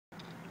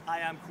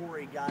Hi, I'm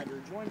Cory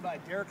Giger, joined by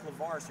Derek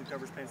Levarse, who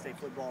covers Penn State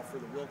football for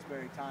the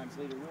Wilkes-Barre Times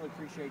Leader. Really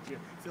appreciate you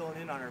filling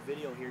in on our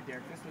video here,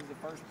 Derek. This was the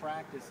first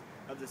practice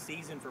of the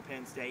season for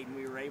Penn State, and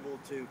we were able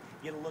to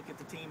get a look at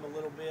the team a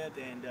little bit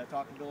and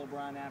talk to Bill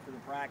O'Brien after the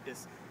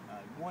practice.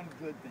 One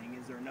good thing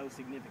is there are no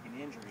significant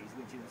injuries,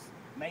 which is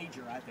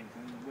major, I think,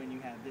 when you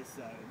have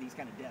these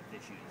kind of depth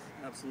issues.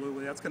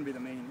 Absolutely, that's going to be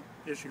the main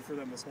issue for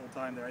them this whole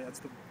time. There, that's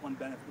the one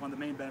of the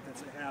main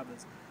benefits they have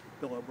is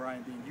Bill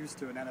O'Brien being used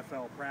to an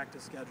NFL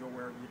practice schedule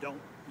where you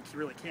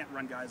really can't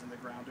run guys in the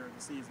ground during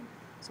the season.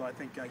 So I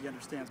think he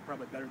understands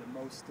probably better than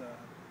most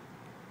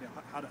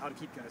how to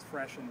keep guys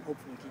fresh and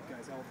hopefully keep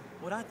guys healthy.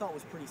 What I thought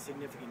was pretty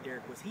significant,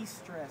 Derek, was he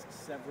stressed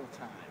several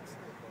times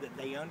that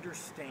they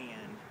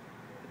understand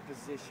the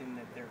position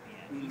that they're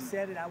in. He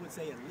said it, I would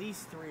say, at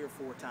least 3 or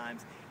 4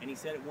 times, and he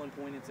said at one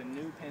point it's a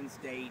new Penn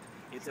State,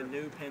 it's a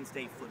new Penn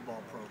State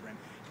football program.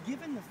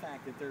 Given the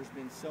fact that there's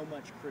been so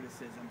much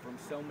criticism from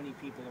so many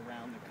people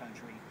around the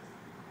country,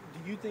 do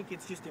you think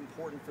it's just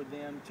important for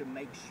them to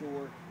make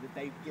sure that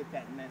they get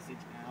that message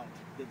out,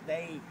 that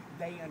they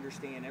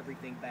understand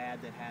everything bad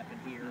that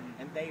happened here,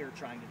 and they are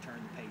trying to turn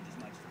the page as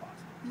much as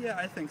possible? Yeah,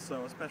 I think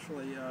so,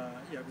 especially,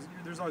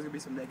 there's always going to be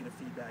some negative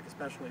feedback,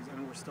 especially, I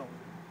mean, we're still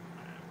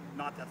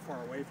not that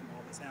far away from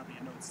all this happening.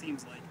 I know it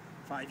seems like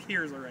 5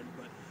 years already,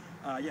 but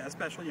yeah,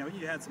 especially,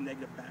 you had some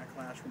negative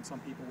backlash from some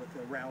people with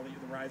the rise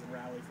and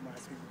rally from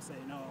last week,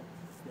 saying, no,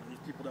 these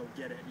people don't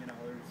get it,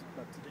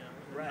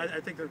 Right. I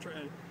think they're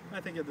trying.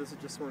 I think this is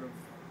just sort of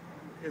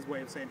his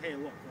way of saying, hey,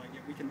 look, like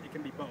it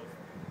can be both.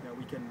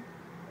 We can,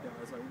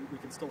 we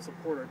can still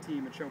support our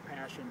team and show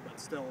passion, but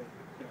still,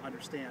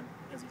 understand,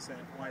 as you said,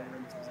 why we're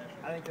in this position.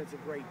 I think that's a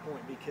great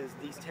point because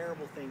these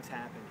terrible things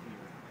happened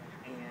here,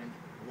 and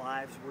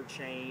lives were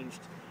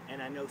changed. And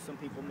I know some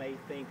people may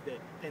think that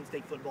Penn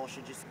State football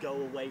should just go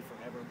away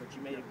forever, but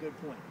you made a good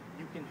point.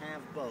 You can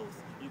have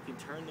both. You can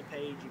turn the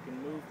page, you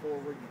can move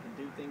forward, you can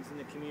do things in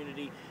the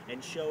community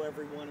and show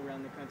everyone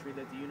around the country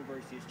that the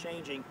university is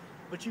changing,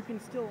 but you can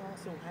still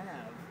also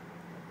have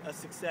a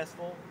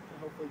successful,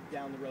 hopefully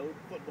down the road,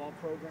 football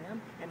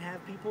program and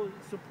have people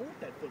support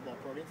that football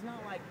program. It's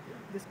not like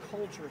this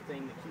culture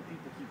thing that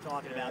people keep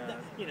talking about.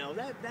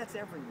 That's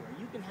everywhere.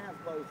 You can have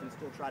both and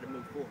still try to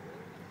move forward.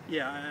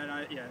 Yeah,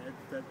 and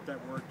that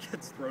word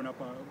gets thrown up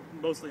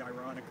mostly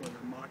ironically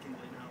or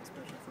mockingly now,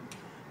 especially from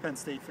Penn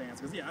State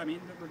fans. Because, I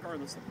mean,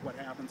 regardless of what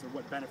happens or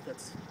what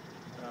benefits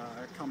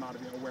come out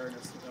of the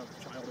awareness of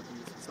child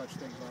abuse and such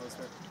things,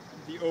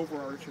 the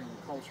overarching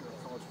culture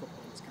of college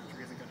football in this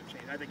country isn't going to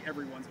change. I think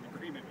everyone's in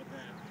agreement with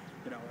that.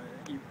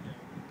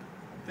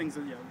 Things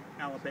that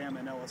Alabama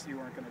and LSU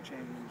aren't going to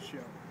change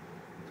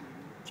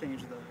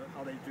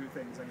how they do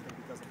things, anything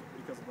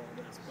because of all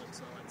this. But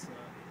so it's.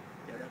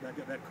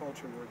 That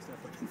culture word's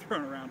definitely been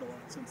thrown around a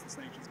lot since the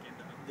sanctions came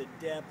down. The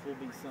depth will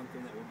be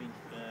something that will be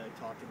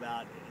talked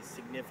about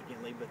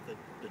significantly, but the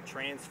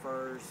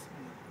transfers,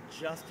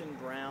 Justin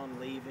Brown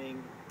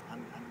leaving,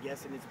 I'm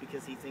guessing it's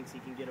because he thinks he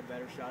can get a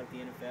better shot at the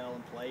NFL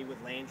and play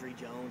with Landry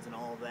Jones and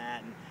all of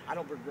that. And I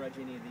don't begrudge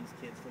any of these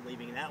kids for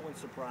leaving. And that one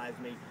surprised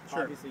me.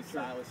 Sure, Obviously,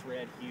 Silas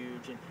Redd,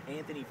 huge, and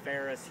Anthony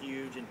Ferris,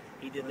 huge, and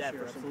he did that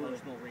for some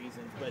personal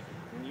reasons. But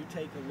when you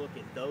take a look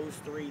at those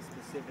 3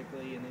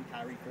 specifically, and then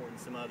Kyrie Ford and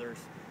some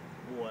others,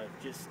 boy,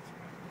 just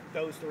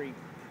those 3 in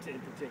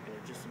particular,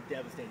 just some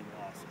devastating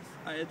losses.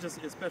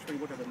 Especially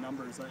look at the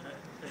numbers,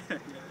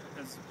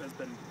 has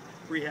been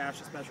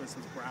rehashed, especially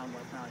since Brown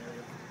left now.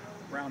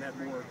 Brown had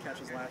more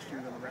catches last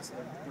year than the rest of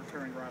the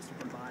returning roster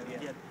combined. Yeah.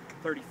 He had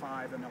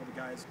 35, and all the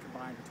guys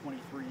combined for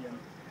 23, and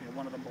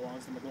one of them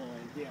belongs to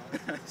McGloin. Yeah.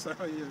 So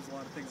there's a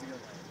lot of things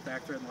that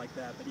factor in like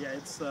that. But yeah,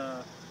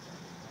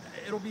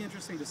 it'll be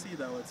interesting to see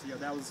though. It's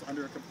that was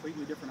under a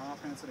completely different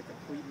offense and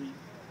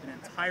an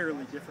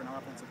entirely different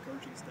offensive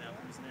coaching staff.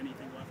 There isn't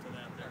anything left of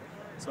that there.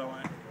 So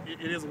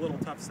it is a little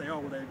tough to say,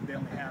 they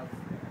only have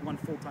one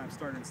full-time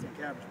starter in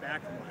Stankiewicz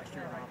back from last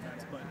year on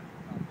offense, but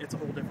it's a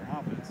whole different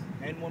offense.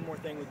 And one more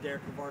thing with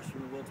Derek Levarse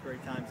from the Wilkes-Barre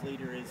Times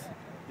Leader is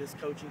this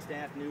coaching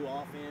staff, new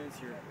offense,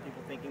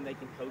 people thinking they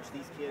can coach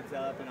these kids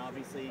up, and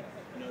obviously,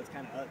 it's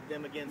kind of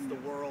them against the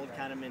world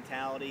kind of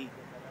mentality,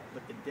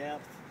 but the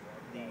depth,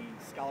 the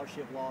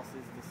scholarship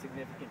losses, the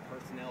significant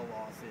personnel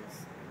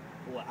losses.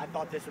 Boy, I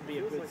thought this would be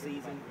a good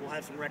season. We'll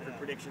have some record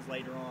predictions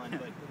later on,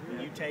 but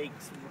when you take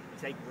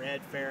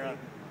Redd, Farah,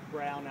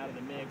 Brown out of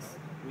the mix,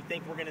 we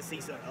think we're going to see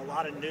a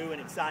lot of new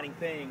and exciting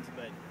things,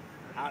 but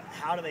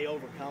how do they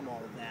overcome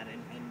all of that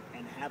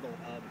and have a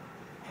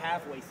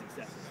halfway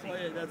successful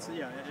season? Well, it's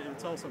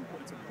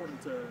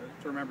important to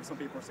remember. Some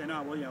people are saying,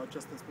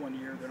 just this 1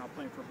 year, they're not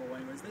playing for a bowl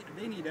anyways.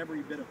 They need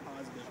every bit of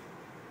positive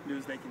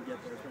news they can get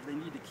there. So they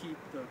need to keep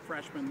the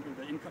freshmen or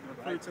the incoming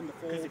recruits in the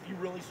fold. Because if you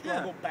really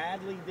struggle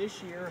badly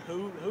this year,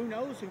 who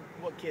knows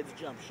what kids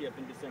jump ship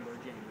in December or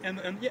January?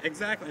 And yeah,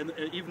 exactly. And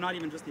even not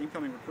even just the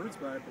incoming recruits,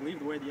 but I believe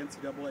the way the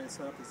NCAA has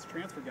set up its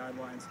transfer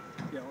guidelines,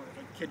 a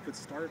kid could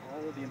start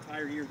all of the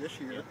entire year this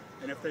year,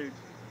 and if they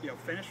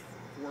finish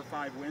 4 or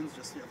 5 wins,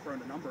 just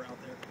throwing a number out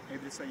there,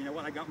 maybe to say,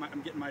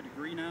 I'm getting my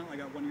degree now. I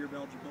got 1 year of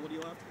eligibility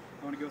left.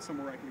 I want to go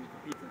somewhere where I can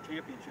compete for a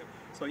championship.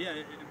 So yeah,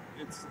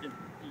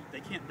 they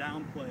can't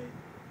downplay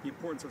the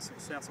importance of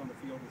success on the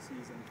field this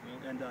season,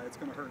 and it's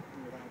going to hurt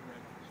without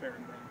fair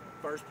and ground.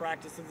 First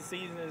practice of the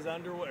season is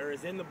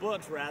in the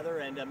books rather,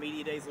 and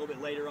media day is a little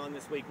bit later on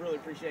this week. Really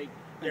appreciate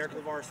Derek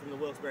Levarse from the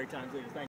Wilkes-Barre Times Leader. Thank you.